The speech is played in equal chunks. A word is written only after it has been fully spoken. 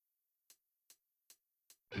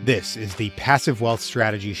This is the Passive Wealth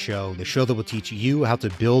Strategy Show, the show that will teach you how to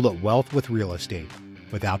build wealth with real estate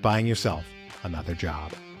without buying yourself another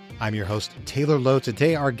job. I'm your host, Taylor Lowe.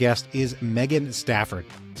 Today, our guest is Megan Stafford.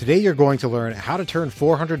 Today, you're going to learn how to turn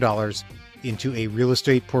 $400 into a real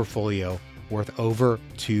estate portfolio worth over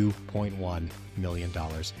 $2.1 million.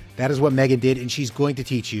 That is what Megan did, and she's going to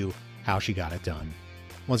teach you how she got it done.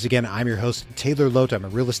 Once again, I'm your host, Taylor Lowe. I'm a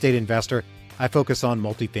real estate investor. I focus on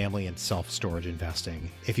multifamily and self-storage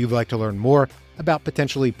investing. If you'd like to learn more about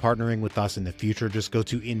potentially partnering with us in the future, just go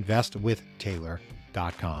to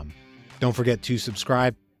investwithtaylor.com. Don't forget to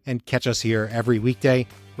subscribe and catch us here every weekday.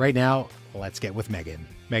 Right now, let's get with Megan.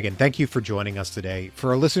 Megan, thank you for joining us today.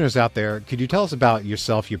 For our listeners out there, could you tell us about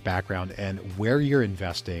yourself, your background, and where you're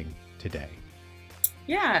investing today?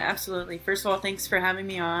 Yeah, absolutely. First of all, thanks for having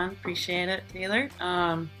me on. Appreciate it, Taylor.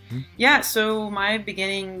 So my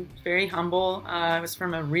beginning, very humble. I was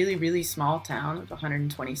from a really, really small town of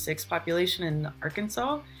 126 population in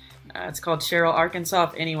Arkansas. It's called Sherrill, Arkansas.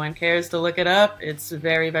 If anyone cares to look it up, it's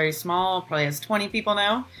very, very small. Probably has 20 people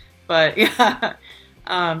now. But yeah,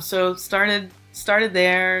 so started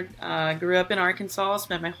there. Grew up in Arkansas.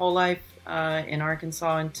 Spent my whole life in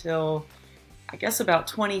Arkansas until I guess about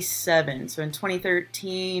 27. So in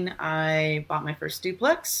 2013, I bought my first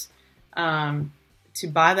duplex. To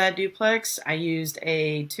buy that duplex, I used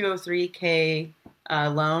a 203K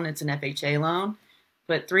loan. It's an FHA loan,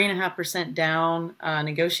 put 3.5% down,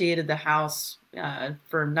 negotiated the house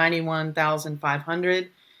for $91,500.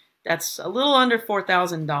 That's a little under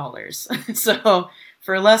 $4,000. So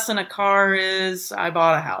for less than a car is, I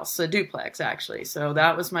bought a house, a duplex actually. So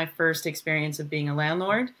that was my first experience of being a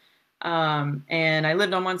landlord. And I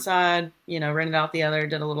lived on one side, rented out the other,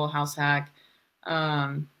 did a little house hack.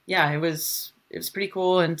 It was pretty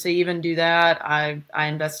cool. And to even do that, I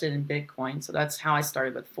invested in Bitcoin. So that's how I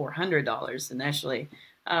started with $400 initially.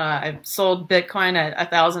 I sold Bitcoin at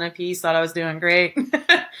 1,000 a piece, thought I was doing great,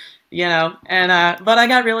 but I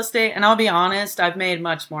got real estate, and I'll be honest, I've made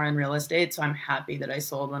much more in real estate. So I'm happy that I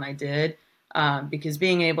sold when I did, because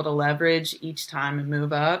being able to leverage each time and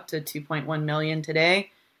move up to 2.1 million today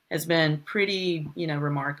has been pretty,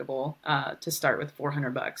 remarkable, to start with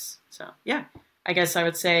 $400. So yeah, I guess I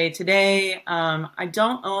would say today, I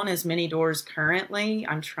don't own as many doors currently.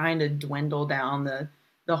 I'm trying to dwindle down the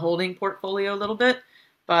holding portfolio a little bit,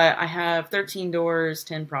 but I have 13 doors,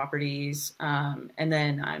 10 properties. And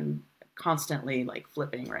then I'm constantly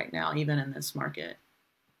flipping right now, even in this market.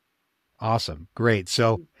 Awesome. Great.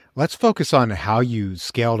 So let's focus on how you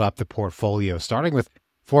scaled up the portfolio, starting with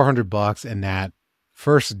 $400 and that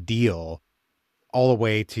first deal all the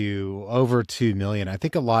way to over 2 million. I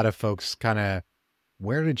think a lot of folks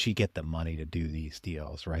where did she get the money to do these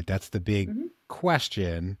deals, right? That's the big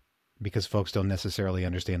question, because folks don't necessarily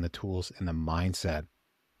understand the tools and the mindset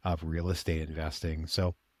of real estate investing.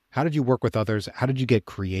 So how did you work with others? How did you get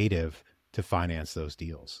creative to finance those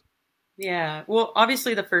deals? Yeah, well,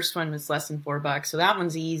 obviously the first one was less than $4, so that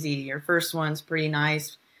one's easy. Your first one's pretty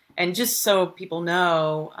nice. And just so people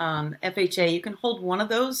know, FHA, you can hold one of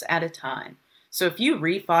those at a time. So if you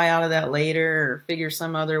refi out of that later or figure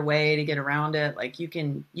some other way to get around it, you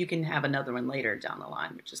can have another one later down the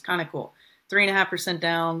line, which is kind of cool. 3.5%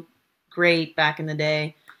 down, great back in the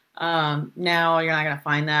day. Now you're not going to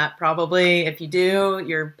find that probably. If you do,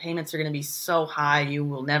 your payments are going to be so high you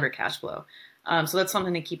will never cash flow. So that's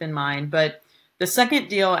something to keep in mind. But the second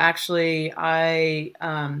deal, actually, I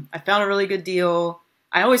found a really good deal.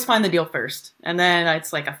 I always find the deal first, and then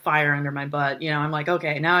it's like a fire under my butt. I'm like,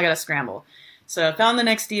 okay, now I got to scramble. So I found the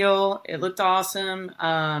next deal. It looked awesome.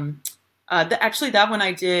 Actually, that one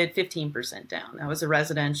I did 15% down. That was a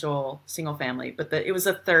residential single family, but it was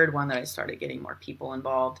the third one that I started getting more people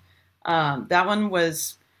involved. That one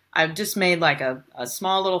was, I just made a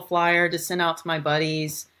small little flyer to send out to my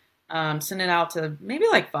buddies, send it out to maybe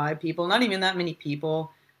 5 people, not even that many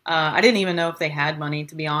people. I didn't even know if they had money,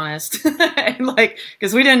 to be honest. And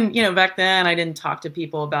because we didn't, back then I didn't talk to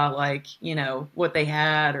people about what they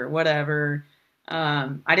had or whatever.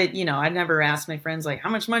 I never asked my friends how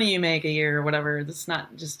much money you make a year or whatever. That's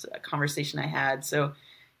not just a conversation I had. So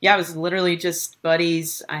yeah, it was literally just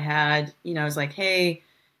buddies I had. I was like, hey,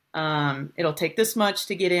 it'll take this much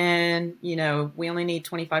to get in. We only need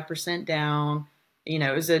 25% down.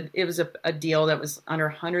 It was a deal that was under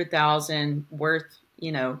 100,000 worth,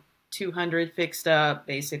 200 fixed up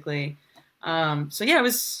basically. So yeah, it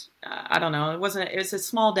was, I don't know. It was a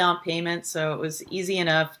small down payment. So it was easy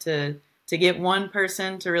enough to get one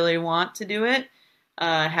person to really want to do it.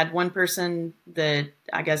 I had one person that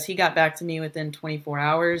I guess he got back to me within 24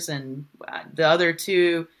 hours, and the other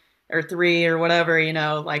two, or three or whatever,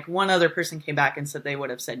 like one other person came back and said they would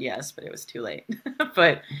have said yes, but it was too late.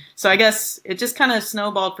 But so I guess it just kind of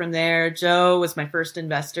snowballed from there. Joe was my first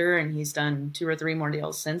investor, and he's done two or three more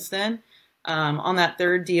deals since then. On that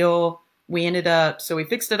third deal, so we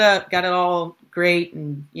fixed it up, got it all great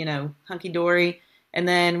and, hunky dory. And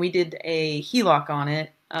then we did a HELOC on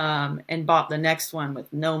it, and bought the next one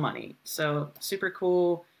with no money. So super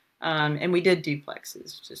cool. And we did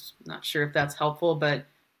duplexes, just not sure if that's helpful, but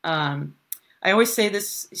I always say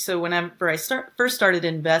this. So whenever I first started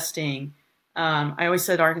investing, I always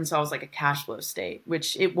said Arkansas was like a cash flow state,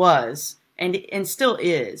 which it was, and still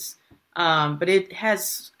is. But it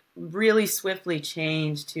has really swiftly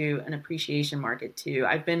changed to an appreciation market too.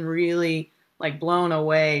 I've been really like blown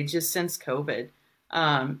away just since COVID.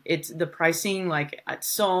 It's the pricing,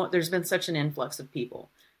 there's been such an influx of people.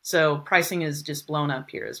 So pricing is just blown up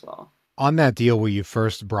here as well. On that deal where you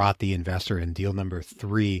first brought the investor in deal number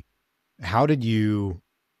 3, how did you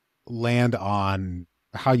land on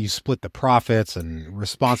how you split the profits and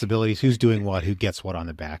responsibilities? Who's doing what? Who gets what on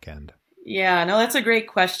the back end? Yeah, no, that's a great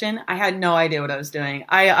question. I had no idea what I was doing.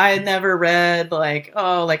 I had never read like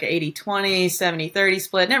 80-20, 70-30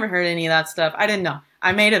 split. Never heard any of that stuff. I didn't know.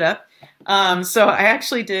 I made it up. So I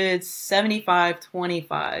actually did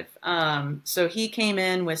 75-25. So he came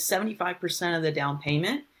in with 75% of the down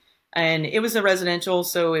payment, and it was a residential,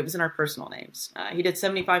 so it was in our personal names. He did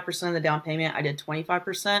 75% of the down payment. I did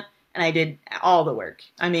 25%, and I did all the work.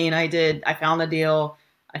 I found the deal.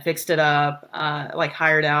 I fixed it up,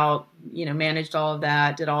 hired out, managed all of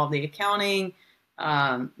that, did all of the accounting,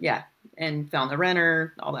 and found the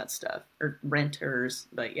renter, all that stuff, or renters,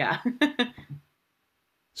 but yeah.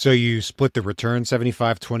 So you split the return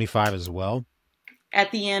 75-25 as well?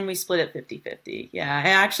 At the end, we split it 50-50. Yeah,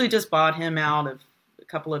 I actually just bought him out of a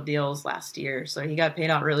couple of deals last year, so he got paid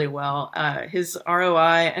out really well. His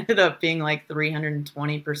ROI ended up being like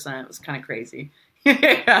 320%. It was kind of crazy.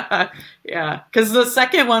 Yeah, because the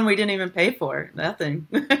second one we didn't even pay for. Nothing.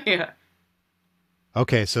 Yeah.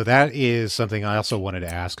 Okay, so that is something I also wanted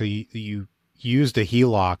to ask. You used a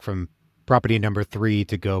HELOC from property number 3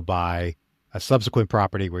 to go buy a subsequent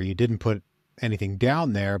property where you didn't put anything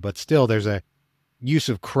down there, but still there's a use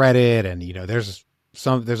of credit, and there's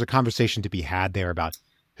a conversation to be had there about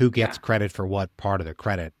who gets credit for what part of the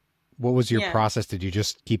credit. What was your process? Did you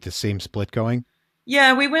just keep the same split going?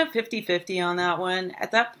 Yeah, we went 50-50 on that one.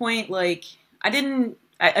 At that point, I didn't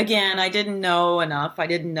know enough. I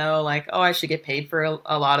didn't know I should get paid for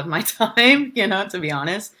a lot of my time, to be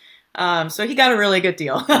honest. So he got a really good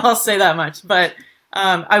deal. I'll say that much. But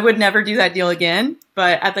I would never do that deal again.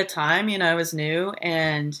 But at the time, I was new,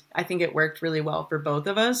 and I think it worked really well for both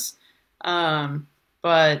of us.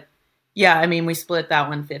 But yeah, we split that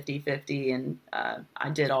one 50-50, and I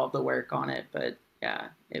did all the work on it. But yeah,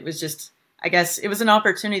 it was just, I guess it was an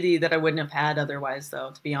opportunity that I wouldn't have had otherwise,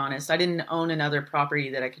 though, to be honest. I didn't own another property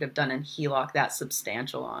that I could have done a HELOC that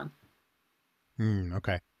substantial on.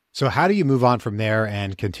 Okay. So how do you move on from there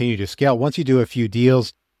and continue to scale? Once you do a few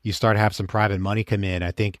deals, you start to have some private money come in. I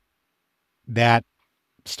think that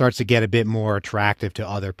starts to get a bit more attractive to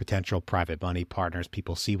other potential private money partners.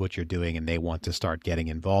 People see what you're doing and they want to start getting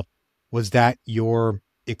involved. Was that your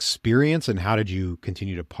experience, and how did you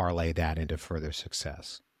continue to parlay that into further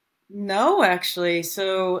success? No, actually.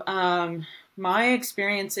 So my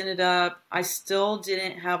experience ended up, I still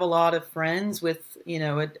didn't have a lot of friends with,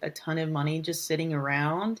 a ton of money just sitting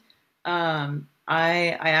around. I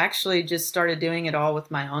actually just started doing it all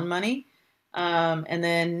with my own money. And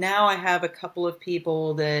then now I have a couple of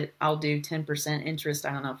people that I'll do 10% interest.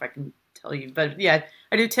 I don't know if I can tell you, but yeah,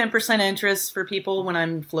 I do 10% interest for people when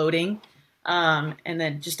I'm floating. And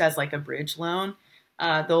then just as like a bridge loan.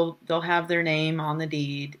 They'll have their name on the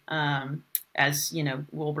deed. As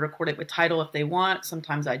we'll record it with title if they want.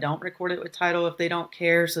 Sometimes I don't record it with title if they don't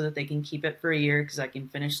care, so that they can keep it for a year, because I can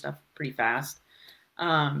finish stuff pretty fast.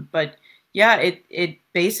 But yeah, it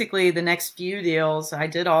basically, the next few deals I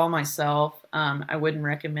did all myself. I wouldn't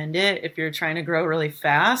recommend it if you're trying to grow really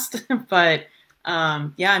fast. But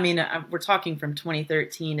we're talking from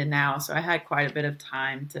 2013 to now, so I had quite a bit of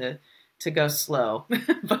time to go slow.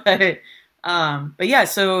 But yeah,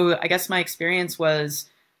 so I guess my experience was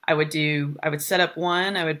I would set up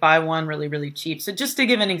one, I would buy one really, really cheap. So just to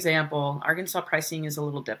give an example, Arkansas pricing is a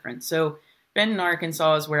little different. So Benton,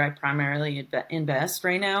 Arkansas is where I primarily invest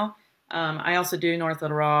right now. I also do North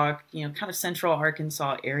Little Rock, kind of central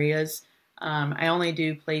Arkansas areas. I only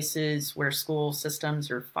do places where school systems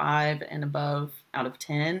are 5 and above out of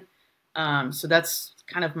 10. So that's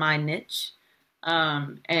kind of my niche.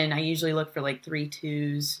 And I usually look for like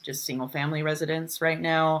 3-2s, just single family residents right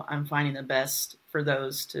now. I'm finding the best for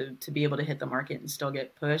those to be able to hit the market and still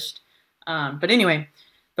get pushed. But anyway,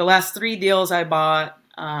 the last 3 deals I bought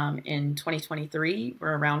in 2023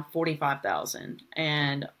 were around 45,000,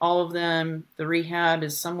 and all of them, the rehab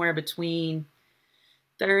is somewhere between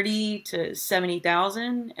 30 to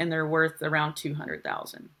 70,000, and they're worth around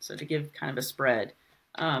 200,000. So to give kind of a spread,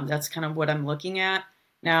 that's kind of what I'm looking at.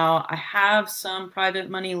 Now, I have some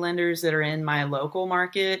private money lenders that are in my local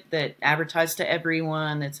market that advertise to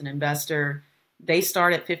everyone that's an investor. They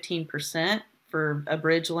start at 15% for a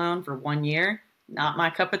bridge loan for 1 year. Not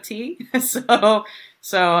my cup of tea. So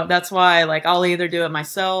that's why, like, I'll either do it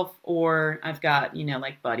myself, or I've got,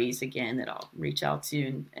 like buddies again that I'll reach out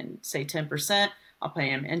to and say 10%. I'll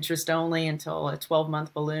pay them interest only until a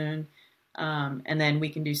 12-month balloon. And then we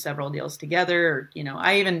can do several deals together. Or,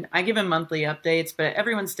 I give them monthly updates, but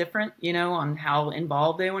everyone's different, on how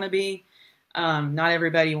involved they want to be. Not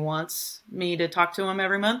everybody wants me to talk to them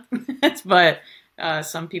every month, but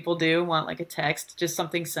some people do want like a text, just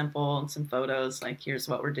something simple and some photos, like here's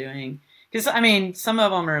what we're doing. Because, some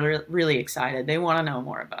of them are really excited. They want to know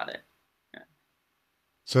more about it. Yeah.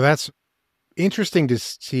 So that's interesting to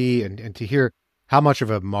see and to hear how much of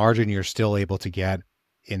a margin you're still able to get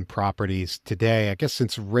in properties today. I guess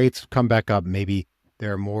since rates come back up, maybe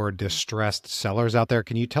there are more distressed sellers out there.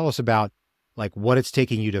 Can you tell us about like what it's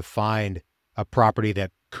taking you to find a property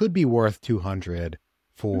that could be worth 200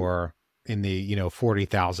 for in the,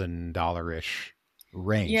 $40,000-ish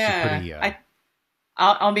range? Yeah, so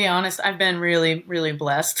I'll be honest. I've been really, really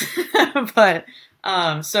blessed, but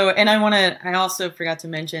and I also forgot to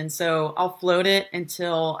mention, so I'll float it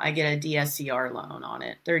until I get a DSCR loan on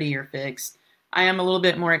it, 30-year fixed. I am a little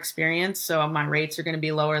bit more experienced, so my rates are going to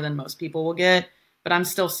be lower than most people will get, but I'm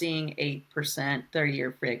still seeing 8%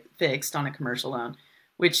 30-year fixed on a commercial loan,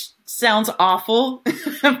 which sounds awful,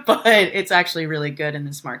 but it's actually really good in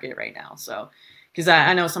this market right now. So, because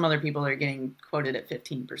I know some other people are getting quoted at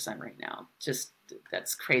 15% right now. Just,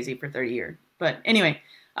 that's crazy for 30-year. But anyway,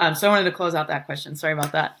 so I wanted to close out that question. Sorry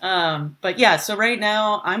about that. But yeah, so right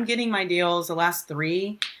now I'm getting my deals. The last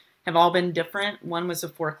 3 have all been different. One was a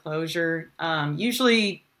foreclosure.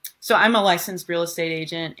 Usually, so I'm a licensed real estate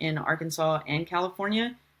agent in Arkansas and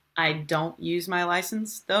California. I don't use my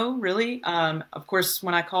license though, really. Of course,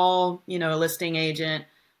 when I call, a listing agent,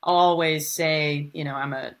 I'll always say,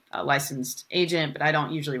 I'm a licensed agent, but I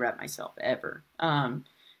don't usually rep myself ever.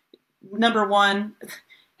 Number one,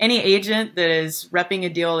 any agent that is repping a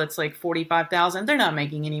deal that's like 45,000, they're not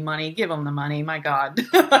making any money. Give them the money. My God,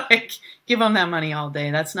 like give them that money all day.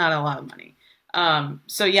 That's not a lot of money.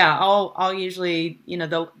 So yeah, I'll usually,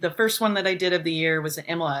 the first one that I did of the year was an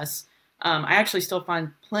MLS. I actually still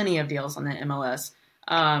find plenty of deals on the MLS.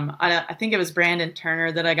 I think it was Brandon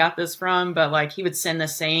Turner that I got this from, but like he would send the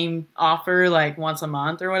same offer like once a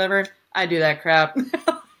month or whatever. I do that crap.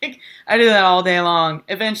 I do that all day long.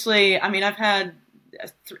 Eventually, I've had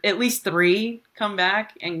at least 3 come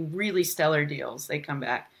back and really stellar deals. They come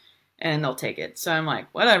back and they'll take it. So I'm like,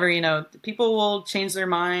 whatever, people will change their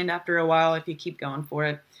mind after a while if you keep going for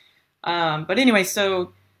it. But anyway,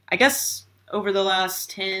 so I guess over the last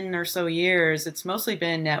 10 or so years, it's mostly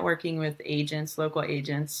been networking with agents, local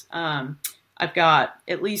agents. I've got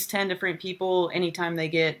at least 10 different people. Anytime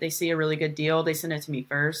they see a really good deal, they send it to me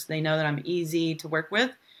first. They know that I'm easy to work with.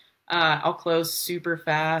 I'll close super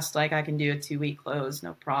fast. Like I can do a 2-week close,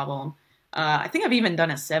 no problem. I think I've even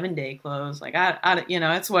done a 7-day close. Like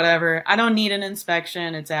it's whatever. I don't need an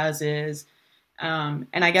inspection. It's as is. And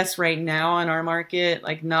I guess right now in our market,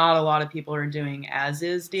 like not a lot of people are doing as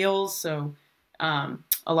is deals. So,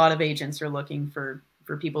 a lot of agents are looking for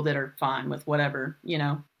people that are fine with whatever,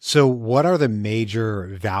 So what are the major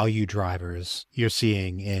value drivers you're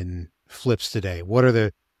seeing in flips today? What are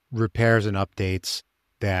the repairs and updates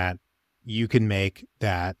that you can make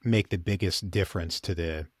that make the biggest difference to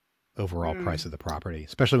the overall price of the property,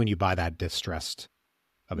 especially when you buy that distressed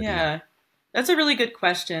of a deal? That's a really good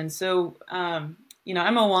question. So, I'm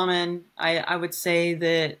a woman. I would say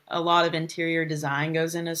that a lot of interior design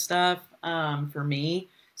goes into stuff for me.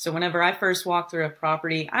 So whenever I first walk through a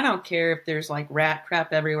property, I don't care if there's like rat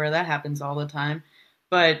crap everywhere. That happens all the time.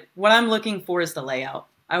 But what I'm looking for is the layout.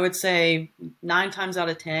 I would say 9 times out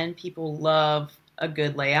of 10, people love a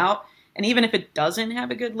good layout. And even if it doesn't have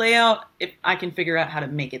a good layout, if I can figure out how to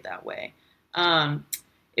make it that way.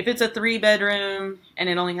 If it's a 3-bedroom and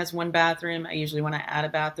it only has 1 bathroom, I usually want to add a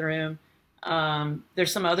bathroom.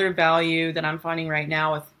 There's some other value that I'm finding right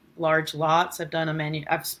now with large lots.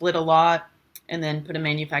 I've split a lot and then put a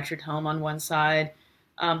manufactured home on one side.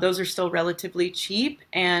 Those are still relatively cheap.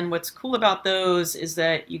 And what's cool about those is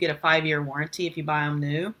that you get a 5-year warranty if you buy them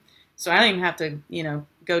new. So I don't even have to,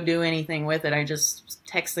 go do anything with it. I just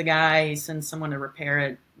text the guy, he sends someone to repair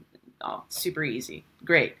it. Oh, super easy.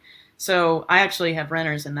 Great. So I actually have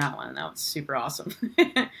renters in that one. That was super awesome.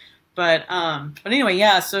 But anyway,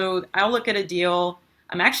 yeah. So I'll look at a deal.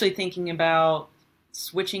 I'm actually thinking about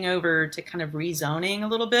switching over to kind of rezoning a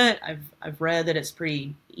little bit. I've read that it's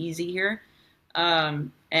pretty easy here,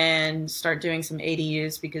 and start doing some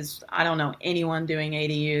ADUs because I don't know anyone doing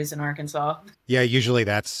ADUs in Arkansas. Yeah, usually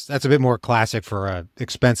that's a bit more classic for a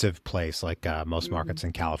expensive place like most Mm-hmm. markets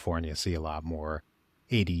in California see a lot more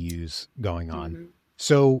ADUs going on. Mm-hmm.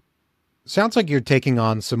 So sounds like you're taking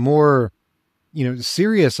on some more,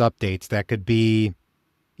 serious updates that could be,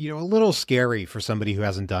 a little scary for somebody who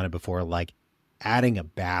hasn't done it before, like adding a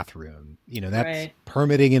bathroom. That's Right.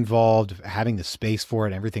 permitting involved, having the space for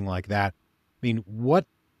it, everything like that. I mean, what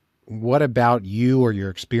about you or your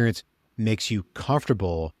experience makes you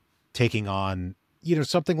comfortable taking on,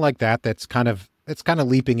 something like that that's kind of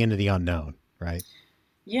leaping into the unknown, right?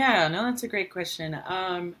 Yeah, no, that's a great question.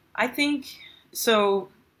 I think so.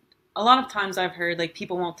 A lot of times I've heard like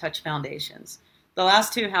people won't touch foundations. The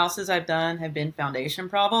last two houses I've done have been foundation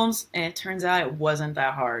problems, and it turns out it wasn't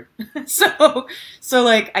that hard. so, so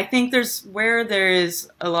like I think where there is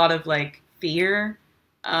a lot of like fear.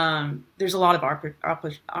 There's a lot of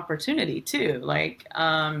opportunity too. Like,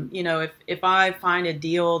 if I find a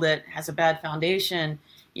deal that has a bad foundation,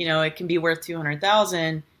 it can be worth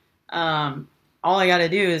 200,000. Um, all I got to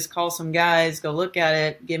do is call some guys, go look at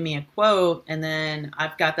it, give me a quote, and then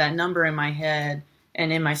I've got that number in my head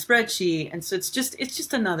and in my spreadsheet. And so it's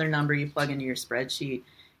just another number you plug into your spreadsheet.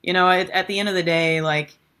 At the end of the day,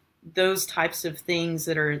 like those types of things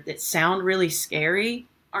that sound really scary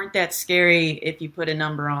aren't that scary if you put a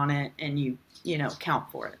number on it and you count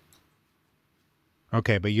for it.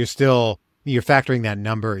 Okay, but you're factoring that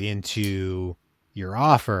number into your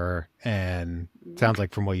offer, and Mhm. sounds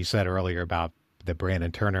like from what you said earlier about the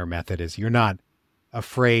Brandon Turner method is you're not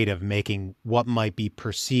afraid of making what might be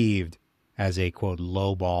perceived as a quote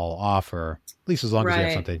lowball offer, at least as long as you have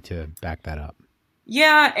Right. something to back that up.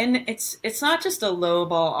 Yeah, and it's not just a low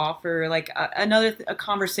ball offer. Like a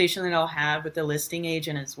conversation that I'll have with the listing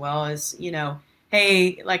agent as well is,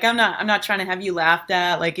 hey, like I'm not trying to have you laughed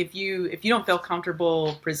at. Like if you don't feel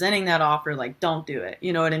comfortable presenting that offer, like don't do it.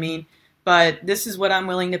 You know what I mean? But this is what I'm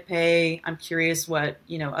willing to pay. I'm curious what,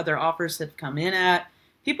 other offers have come in at.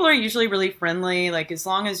 People are usually really friendly. Like as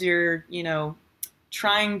long as you're,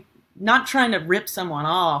 trying not trying to rip someone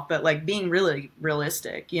off, but like being really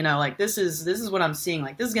realistic. Like this is what I'm seeing.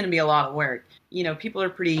 Like this is going to be a lot of work. People are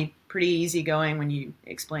pretty easygoing when you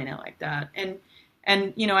explain it like that. And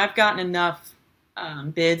I've gotten enough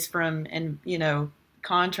bids from and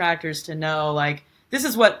contractors to know like this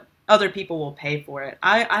is what other people will pay for it.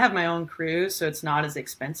 I have my own crew, so it's not as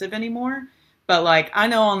expensive anymore. But like I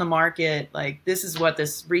know on the market, like this is what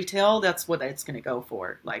this retail, that's what it's going to go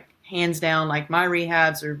for. Like hands down, like my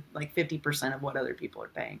rehabs are like 50% of what other people are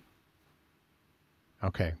paying.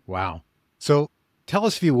 Okay, wow. So tell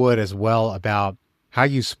us, if you would, as well about how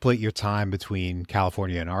you split your time between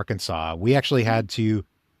California and Arkansas. We actually had to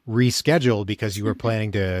reschedule because you were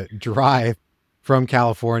planning to drive from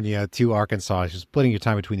California to Arkansas, just splitting your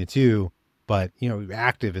time between the two, but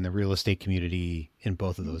active in the real estate community in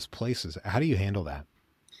both of those places. How do you handle that?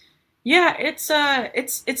 Yeah,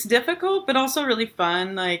 it's difficult, but also really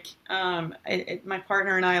fun. Like, my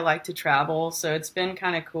partner and I like to travel, so it's been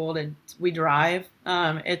kind of cool to we drive.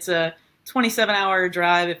 It's a 27-hour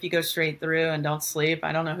drive if you go straight through and don't sleep.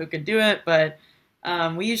 I don't know who could do it, but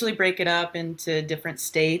we usually break it up into different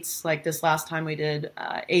states. Like this last time, we did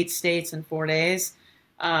 8 states in 4 days.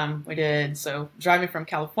 We did so driving from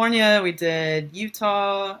California. We did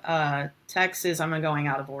Utah, Texas. I'm going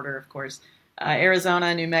out of order, of course.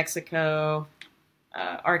 Arizona, New Mexico,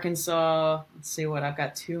 Arkansas. Let's see what I've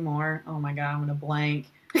got. Two more. Oh my God, I'm gonna blank.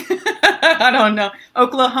 I don't know. Don't have the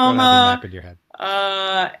Oklahoma. map in your head.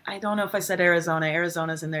 I don't know if I said Arizona.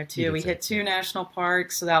 Arizona's in there You too. did We say, hit yeah. two national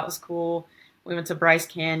parks, so that was cool. We went to Bryce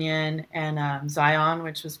Canyon and Zion,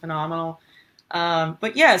 which was phenomenal.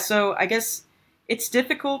 But yeah, so I guess it's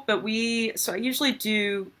difficult, but I usually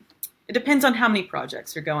do. It depends on how many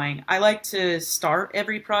projects are going. I like to start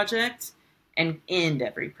every project and end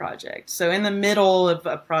every project. So in the middle of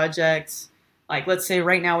a project, like let's say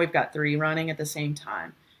right now we've got three running at the same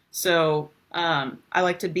time. So I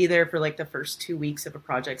like to be there for like the first 2 weeks of a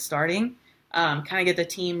project starting, kind of get the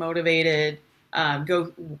team motivated,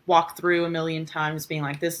 go walk through a million times, being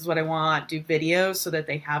like, this is what I want, do videos so that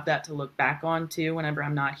they have that to look back on too whenever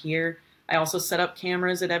I'm not here. I also set up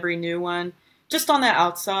cameras at every new one, just on the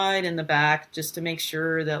outside and the back, just to make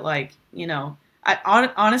sure that like,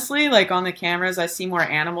 Honestly, like on the cameras, I see more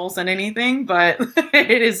animals than anything, but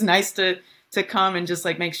it is nice to come and just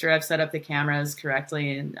like make sure I've set up the cameras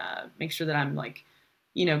correctly and make sure that I'm like,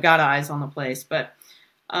 got eyes on the place. But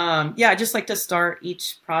yeah, I just like to start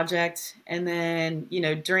each project, and then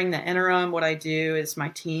during the interim, what I do is my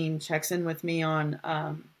team checks in with me on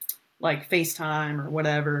like FaceTime or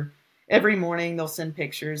whatever. Every morning they'll send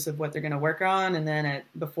pictures of what they're going to work on, and then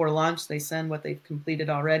before lunch they send what they've completed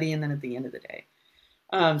already, and then at the end of the day.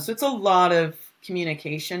 So it's a lot of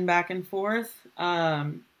communication back and forth.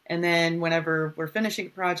 And then whenever we're finishing a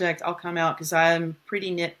project, I'll come out because I'm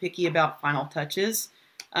pretty nitpicky about final touches.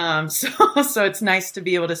 So so it's nice to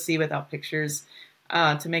be able to see without pictures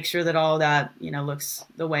to make sure that all that looks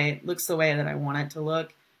the way that I want it to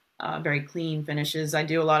look. Very clean finishes. I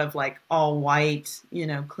do a lot of like all white,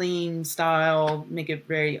 clean style, make it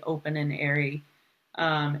very open and airy.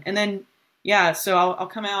 And then yeah, so I'll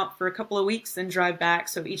come out for a couple of weeks, then drive back.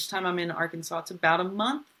 So each time I'm in Arkansas, it's about a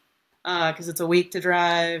month because it's a week to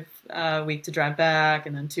drive back,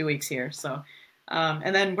 and then 2 weeks here. So,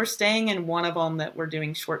 and then we're staying in one of them that we're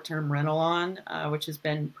doing short-term rental on, which has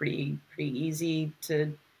been pretty easy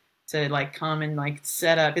to like come and like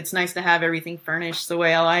set up. It's nice to have everything furnished the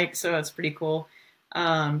way I like, so it's pretty cool.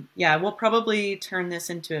 Yeah, we'll probably turn this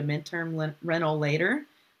into a midterm rental later.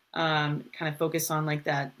 Kind of focus on like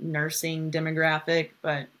that nursing demographic,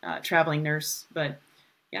 but traveling nurse. But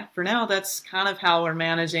yeah, for now, that's kind of how we're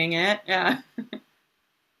managing it. Yeah.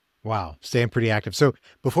 Wow, staying pretty active. So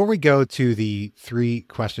before we go to the 3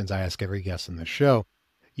 questions I ask every guest on the show,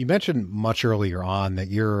 you mentioned much earlier on that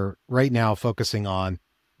you're right now focusing on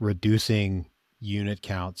reducing unit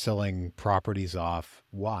count, selling properties off.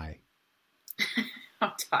 Why?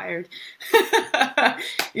 I'm tired.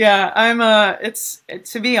 Yeah, it's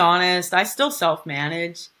to be honest, I still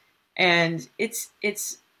self-manage, and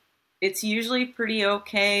it's usually pretty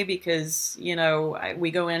okay because we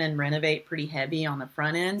go in and renovate pretty heavy on the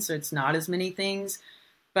front end, so it's not as many things.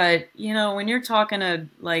 But when you're talking to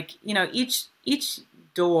like each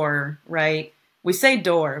door, right? We say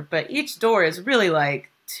door, but each door is really like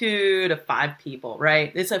 2 to 5 people,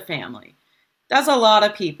 right? It's a family. That's a lot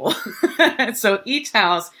of people. So each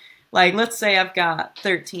house, like let's say I've got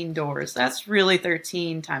 13 doors. That's really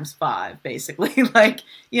 13 times 5, basically. Like,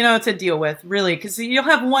 to deal with, really, because you'll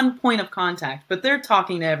have one point of contact, but they're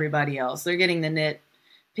talking to everybody else. They're getting the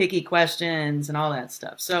nitpicky questions and all that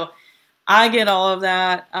stuff. So I get all of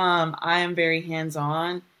that. I am very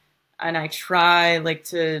hands-on, and I try like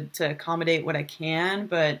to accommodate what I can,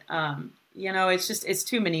 but it's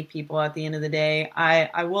too many people at the end of the day.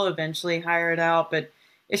 I will eventually hire it out, but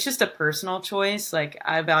it's just a personal choice. Like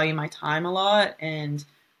I value my time a lot, and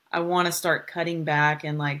I want to start cutting back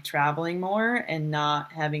and like traveling more and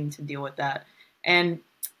not having to deal with that. And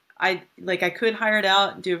I could hire it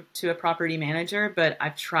out to a property manager, but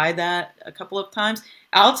I've tried that a couple of times.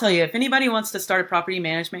 I'll tell you, if anybody wants to start a property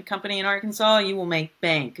management company in Arkansas, you will make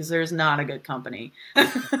bank because there's not a good company.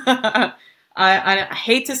 I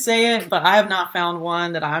hate to say it, but I have not found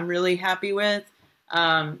one that I'm really happy with.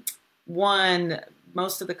 One,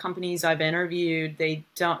 most of the companies I've interviewed, they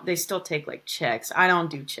still take like checks. I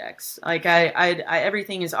don't do checks. Like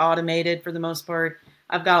everything is automated for the most part.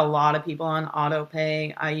 I've got a lot of people on auto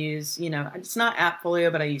pay. I use, it's not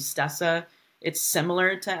Appfolio, but I use Stessa. It's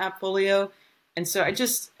similar to Appfolio. And so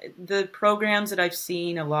the programs that I've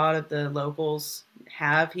seen a lot of the locals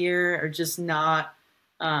have here are just not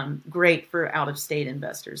great for out-of-state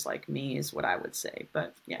investors like me, is what I would say.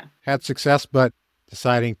 But yeah. Had success, but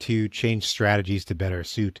deciding to change strategies to better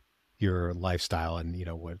suit your lifestyle and,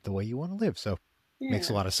 the way you want to live. So makes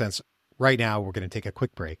a lot of sense. Right now, we're going to take a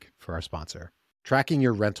quick break for our sponsor. Tracking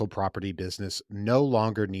your rental property business no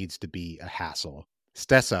longer needs to be a hassle.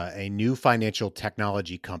 Stessa, a new financial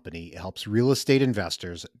technology company, helps real estate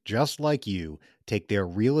investors just like you take their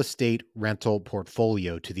real estate rental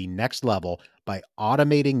portfolio to the next level by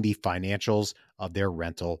automating the financials of their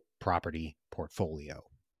rental property portfolio.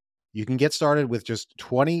 You can get started with just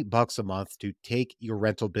 $20 a month to take your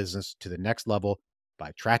rental business to the next level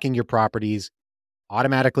by tracking your properties,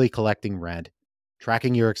 automatically collecting rent,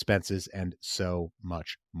 tracking your expenses, and so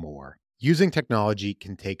much more. Using technology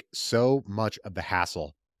can take so much of the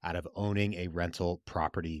hassle out of owning a rental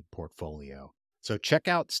property portfolio. So check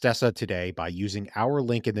out Stessa today by using our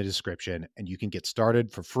link in the description, and you can get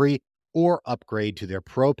started for free or upgrade to their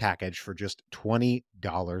pro package for just $20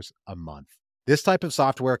 a month. This type of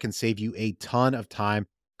software can save you a ton of time.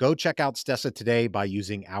 Go check out Stessa today by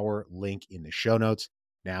using our link in the show notes.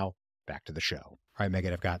 Now, back to the show. All right,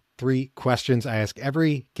 Megan, I've got 3 questions I ask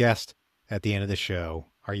every guest at the end of the show.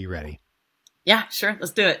 Are you ready? Yeah, sure.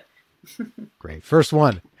 Let's do it. Great. First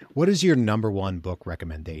one. What is your number one book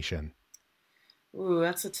recommendation? Ooh,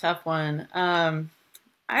 that's a tough one.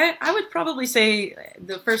 I would probably say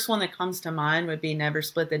the first one that comes to mind would be Never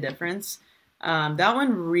Split the Difference. That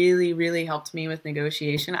one really, really helped me with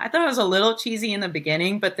negotiation. I thought it was a little cheesy in the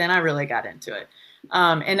beginning, but then I really got into it.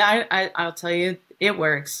 And I'll tell you, it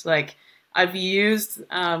works. Like I've used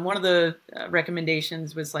one of the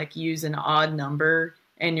recommendations was like use an odd number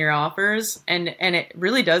in your offers, and it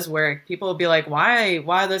really does work. People will be like,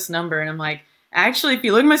 why this number? And I'm like, actually, if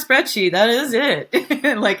you look at my spreadsheet, that is it.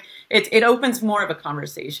 Like it opens more of a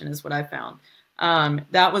conversation is what I found.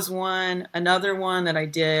 That was one. Another one that I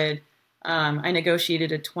did, I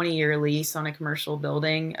negotiated a 20-year lease on a commercial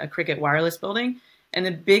building, a Cricket Wireless building. And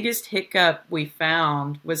the biggest hiccup we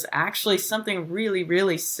found was actually something really,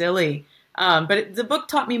 really silly. But the book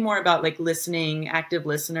taught me more about like listening, active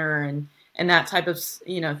listener, and that type of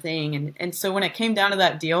thing. And so when it came down to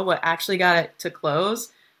that deal, what actually got it to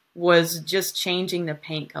close was just changing the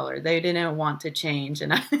paint color. They didn't want to change,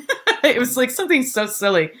 and it was like something so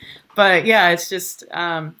silly. But yeah, it's just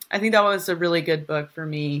I think that was a really good book for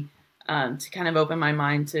me to kind of open my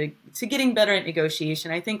mind to getting better at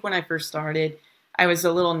negotiation. I think when I first started, I was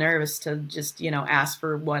a little nervous to just ask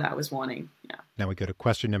for what I was wanting. Yeah. Now we go to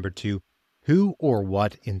question number 2. Who or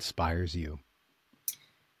what inspires you?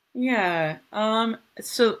 Yeah.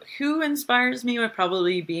 So who inspires me would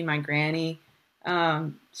probably be my granny.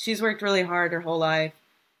 She's worked really hard her whole life,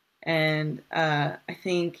 and I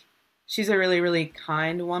think she's a really, really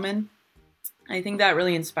kind woman. I think that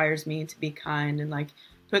really inspires me to be kind and like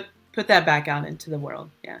put that back out into the world.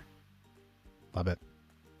 Yeah. Love it.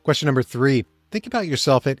 Question number 3. Think about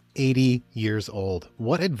yourself at 80 years old.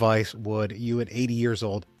 What advice would you at 80 years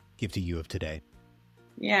old give to you of today?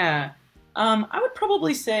 Yeah. I would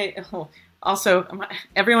probably say, also,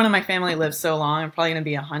 everyone in my family lives so long, I'm probably going to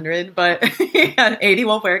be 100, but yeah, 80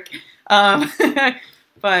 will work.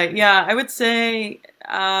 But yeah, I would say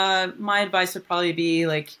my advice would probably be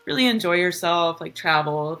like, really enjoy yourself, like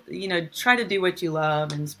travel, try to do what you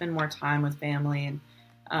love and spend more time with family. And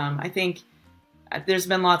I think there's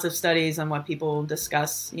been lots of studies on what people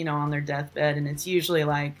discuss, on their deathbed. And it's usually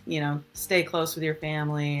like, stay close with your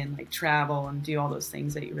family and like travel and do all those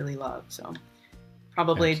things that you really love. So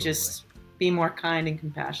probably Absolutely. just be more kind and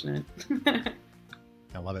compassionate.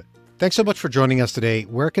 I love it. Thanks so much for joining us today.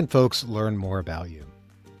 Where can folks learn more about you?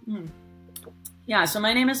 Yeah, so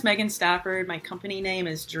my name is Megan Stafford. My company name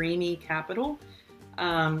is Dreamy Capital.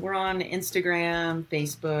 We're on Instagram,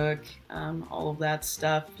 Facebook, all of that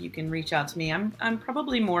stuff. You can reach out to me. I'm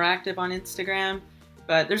probably more active on Instagram,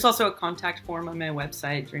 but there's also a contact form on my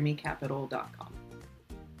website, dreamycapital.com.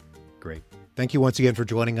 Great. Thank you once again for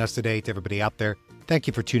joining us today. To everybody out there, thank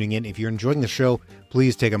you for tuning in. If you're enjoying the show,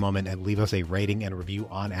 please take a moment and leave us a rating and a review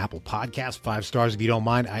on Apple Podcasts. 5 stars if you don't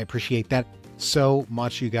mind. I appreciate that so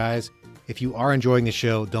much, you guys. If you are enjoying the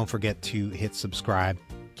show, don't forget to hit subscribe.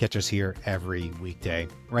 Catch us here every weekday.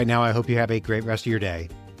 Right now, I hope you have a great rest of your day,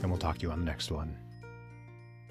 and we'll talk to you on the next one.